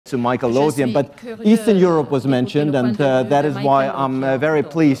to my colloquium, but Eastern Europe was mentioned, and that is why I'm very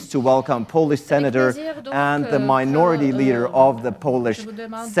pleased to welcome Polish Senator and the minority leader of the Polish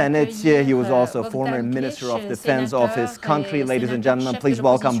Senate. He was also former Minister of Defense of his country. Ladies and gentlemen, please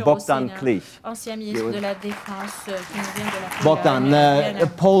welcome Bogdan Klich. Ancien ministre de la Défense qui nous vient de la Bogdan,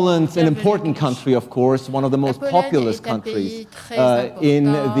 Poland's an important country, of course, one of the most populous countries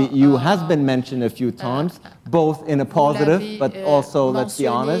in the EU, has been mentioned a few times, both in a positive, but also, let's be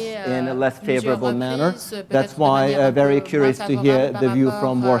honest, in a less favorable manner. That's why very curious to hear the view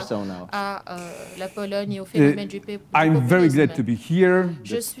from Warsaw now. I'm very glad to be here,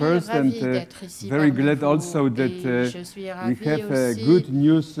 that's first, and very glad also that we have good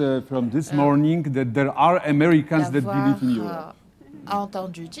news from this morning that there are Americans that believe in Europe.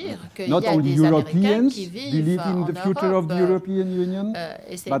 Not only Europeans believe in the future of the European Union,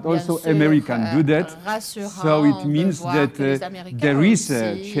 but also Americans do that. So it means that there is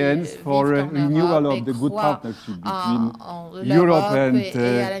a chance for a renewal of the good partnership between Europe and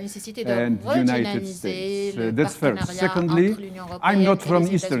the United States. That's first. Secondly, I'm not from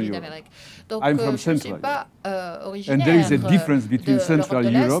Eastern Europe. I'm from Central Europe. And there is a difference between Central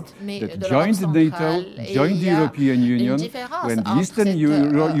Europe that joined NATO, joined the European Union, when Eastern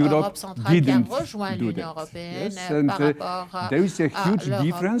Europe didn't do that. Yes, and there is a huge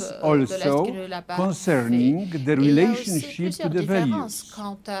difference also concerning the relationship to the values,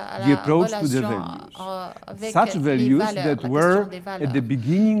 the approach to the values. Such values that were at the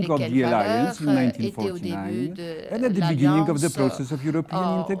beginning of the alliance in 1949 and at the beginning of the process of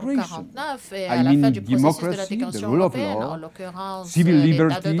European integration. I mean democracy, the rule of law, civil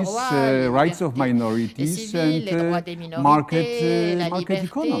liberties, rights of minorities, and market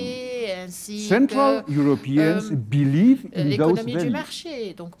economy. Central Europeans believe in those values.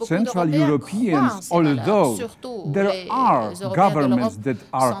 Central Europeans, although there are governments that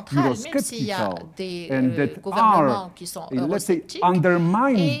are Eurosceptical and that are, let's say,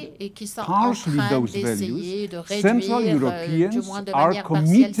 undermining partially those values, Central Europeans are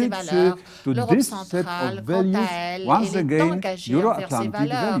committed to this set of values, once again, Euro-Atlantic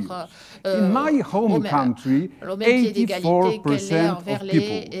values. In my home country, 84% of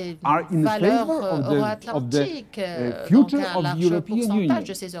people are in favor of the future of the European Union,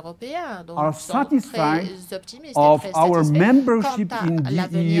 are satisfied of our membership in the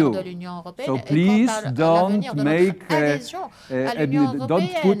EU. So please don't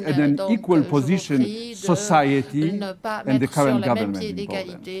don't put in an equal position society and the current government in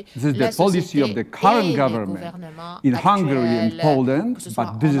Poland. This is the policy of the current government in Hungary and Poland,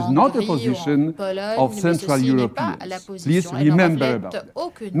 but this is not a position of Central Europeans. Please remember about it.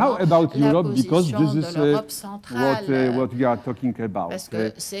 Now about Europe, because this is what we are talking about.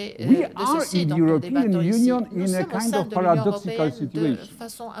 We are in the European Union in a kind of paradoxical situation.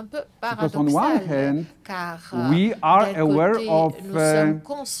 Because on one hand, we are aware of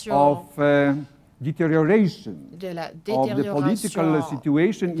deterioration of the political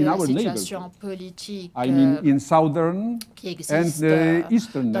situation in our neighborhood. I mean, in southern and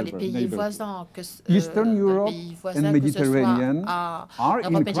eastern neighborhood. Eastern Europe and Mediterranean are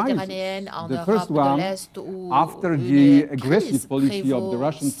in crisis. The first one, after the aggressive policy of the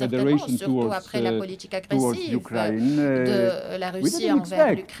Russian Federation towards Ukraine, we didn't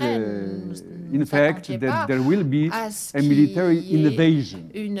expect, in fact, that there will be a military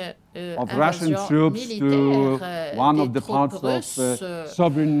invasion of Russian troops to one of the parts of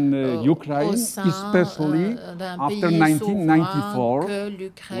sovereign Ukraine, especially after 1994,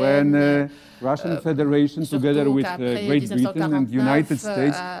 when Russian Federation, together with Great Britain and the United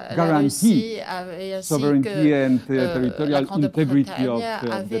States, guaranteed sovereignty and territorial integrity of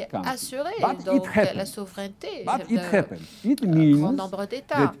that country. But it happened. It means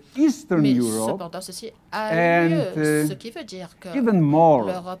that Eastern Europe and even more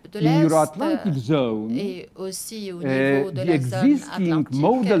in Euro-Atlantic zone, the existing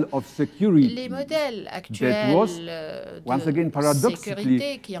model of security that was, once again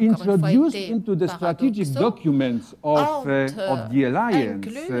paradoxically, introduced into the strategic documents of the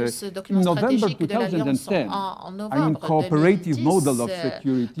alliance in November 2010, I mean cooperative model of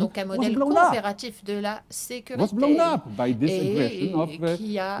security, was blown up by this aggression of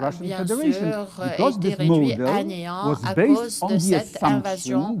Russian Federation, because this model was based on the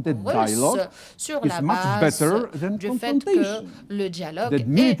assumption that dialogue is much better than confrontation, that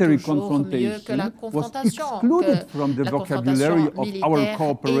military confrontation was excluded from the vocabulary of our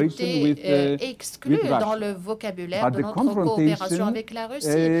cooperation with Russia. But the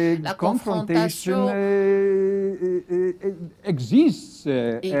confrontation exists,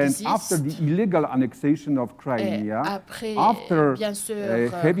 and after the illegal annexation of Crimea, after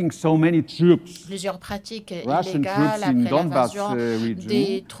having so many troops, Russian troops in Donbass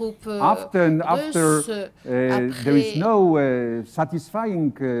region, after there is no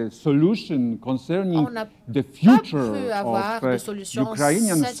satisfying solution concerning the future of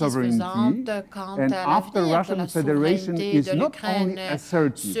Ukrainian sovereignty, and after Russian Federation is not only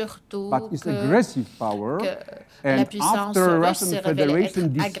assertive, but is aggressive power, and after Russian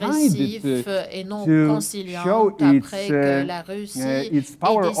Federation decided to show its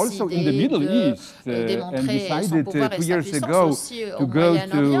power also in the Middle East, and decided 2 years ago to go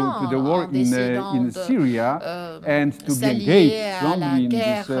to the war in Syria and to be engaged strongly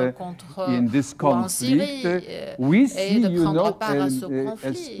in this conflict, we see, you know,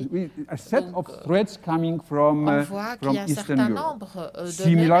 a set of threats coming from Eastern Europe.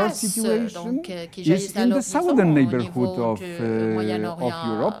 Similar situation is in the southern neighborhood of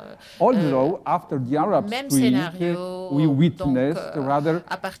Europe, although after the Arab Spring we witnessed rather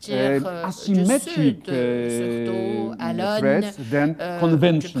asymmetric threats than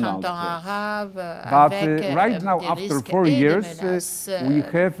conventional threats. But right now, after 4 years, we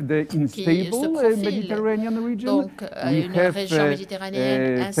have the unstable Mediterranean region, we have failed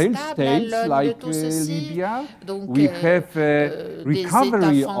states like Libya, we have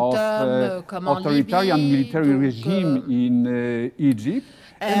recovery of authoritarian military regime in Egypt,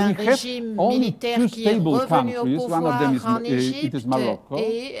 and we have only 2 stable countries. One of them is Morocco,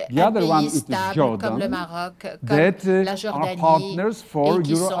 the other one is Jordan, that are partners for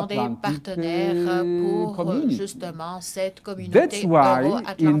Euro-Atlantic community. That's why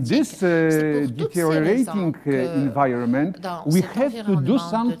in this deteriorating environment, we have to do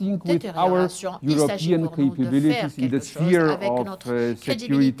something with our European capabilities in the sphere of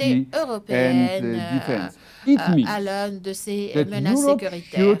security and defense. It means that Europe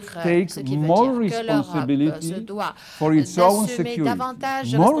should take more responsibility for its own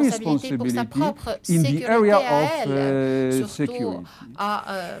security, more responsibility in the area of security.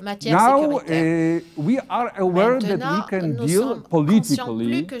 Now, we are aware that we can deal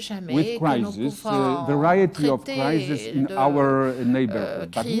politically with crisis, variety of crises in our neighborhood,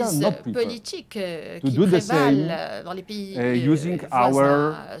 but we are not prepared to do the same using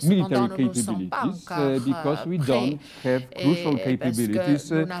our military capabilities, because we don't have crucial capabilities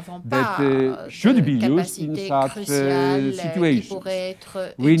that should be used in such situations.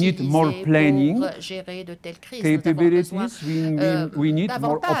 We need more planning capabilities, we need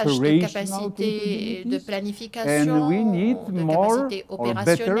more operational capabilities, and we need more or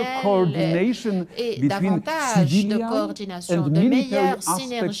better coordination between civilian and military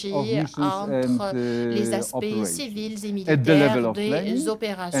aspects of missions and operations at the level of planning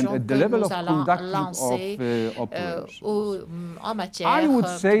and at the level of conducting of operations. I would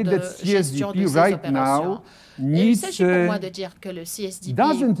say that CSDP right now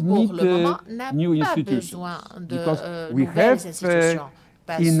doesn't need new institutions, because we have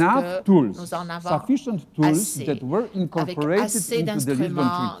enough tools, sufficient tools that were incorporated into the Lisbon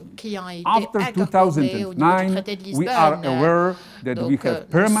Treaty. After 2009, we are aware that we have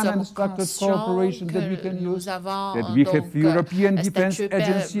permanent structured cooperation that we can use, that we have European Defense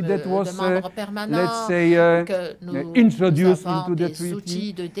Agency that was, let's say, introduced into the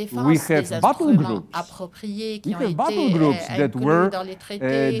treaty. We have battle groups. We have battle groups that were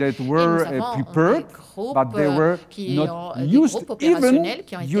prepared, but they were not used even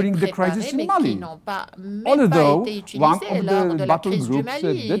during the crisis in Mali. Although one of the battle groups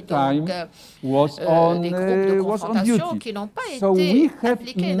at that time was on duty. So we have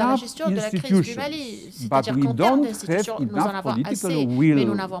enough institutions, but we don't have enough political will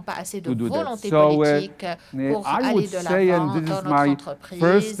to do that. So I would say, and this is my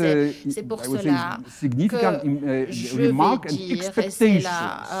first significant remark and expectation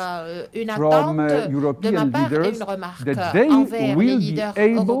from European leaders, that they will be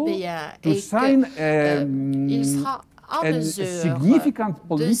able to sign a significant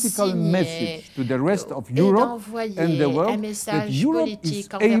political message to the rest of Europe and the world, that Europe is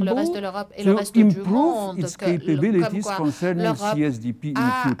able to improve its capabilities concerning CSDP in the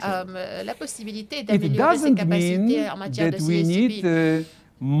future. It doesn't mean that we need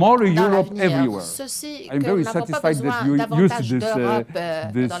more dans Europe l'avenir. everywhere. Ceci I'm que very nous n'avons pas satisfied besoin that you davantage used d'Europe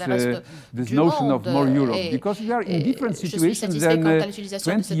dans le reste this du notion monde. of more Europe, Et because we are in different je suis situations satisfait than quant à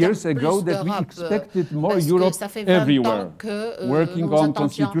l'utilisation de 20 ce years terme ago plus that we d'Europe, expected more parce que Europe ça fait 20 ans everywhere, que working nous on attendions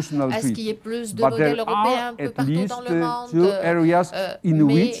constitutional à ce qu'il y treaty. ait plus de But modèles there européens are un peu at partout least dans le monde, two areas in mais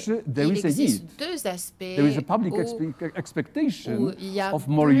which there il is a existe need. deux aspects There is a public où expectation il y a of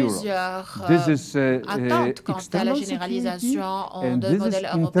more Europe. plusieurs This is attentes quant à la external généralisation security, and de this is modèles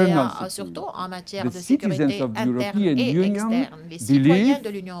internal européens, security. surtout en matière The de citizens sécurité of the interne European et Union externe. Les citoyens believe de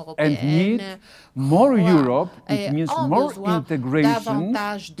l'Union and européenne need more Europe. et It means ont more besoin integration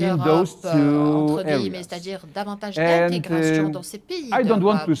davantage in d'Europe, those two entre guillemets, areas. c'est-à-dire davantage And d'intégration dans ces pays I don't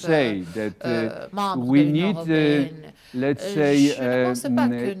want to d'Europe, say that membres we de l'Union need, européenne. let's say, Je ne pense pas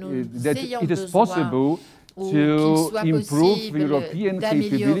que nous that ayons it is besoin possible ou qu'il to soit improve possible European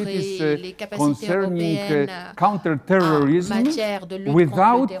d'améliorer capabilities les capacités concerning européennes counter-terrorism en matière de lutte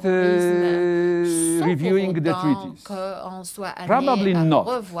without contre le terrorisme, sans reviewing pour the autant treaties. qu'on soit Probably amené à not.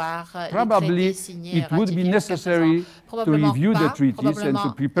 revoir Probably les traités signés et it would be ratifiés jusqu'à necessary présent. to Probablement review pas, the treaties and to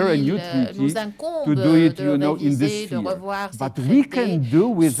probablement prepare a new il treaty nous incombe to do it, de you know, in réviser, this de sphere. revoir ces But we can traités. do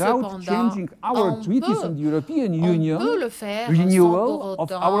without Cependant, changing our on treaties peut- in the European on Union, peut le faire sans renewal pour of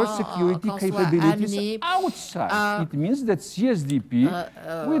autant our security qu'on soit capabilities amené outside. à It means that CSDP,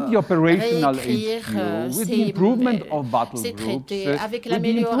 with the operational réécrire HQ, with the ces improvement of battle ces groups, traités, avec with the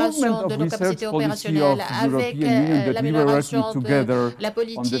l'amélioration improvement de of nos research capacités policy opérationnelles, of the avec European Union that we were working l'amélioration together de la on the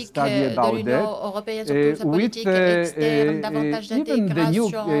politique study de about l'Union that, européenne, surtout sa politique externe, davantage even the new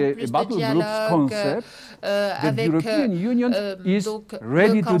d'intégration, plus de battle groups dialogue, concept, the avec European Union is donc,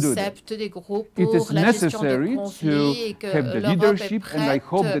 ready le to do that. concept des groupes It pour is la gestion des necessary conflits et que to have the l'Europe est leadership, and I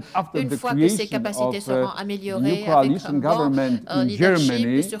hope prête, that after une the fois que ces creation capacités of seront the améliorées, new avec un coalition bon government in leadership,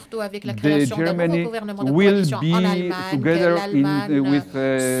 Germany, et surtout avec la the création d'un nouveau Germany gouvernement de will coalition en be Allemagne, together l'Allemagne with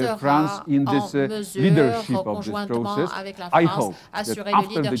sera France in this en mesure, leadership of this conjointement process. avec la I France, hope assurer that le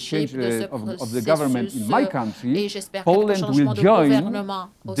after the leadership change de ce of the government in my processus. country, Et j'espère qu'avec le Poland changement will de join gouvernement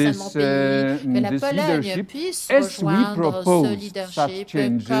au sein de mon this, pays, que la this Pologne leadership puisse as we rejoindre ce proposed such leadership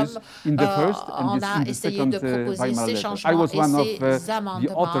changes comme in the first on and a in the essayé second de proposer Weimar ces letter. I changements was one et of ces the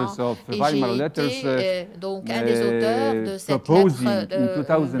amendements. authors of Et Weimar j'ai letters été donc un des auteurs de cette proposing lettre in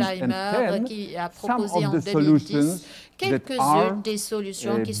de Weimar 2010 qui a some proposé en of the 2010 solutions that are quelques-unes des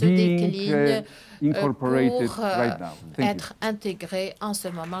solutions qui se being déclinent incorporated pour right now. Thank you. être intégrées en ce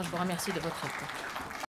moment. Je vous remercie de votre écoute.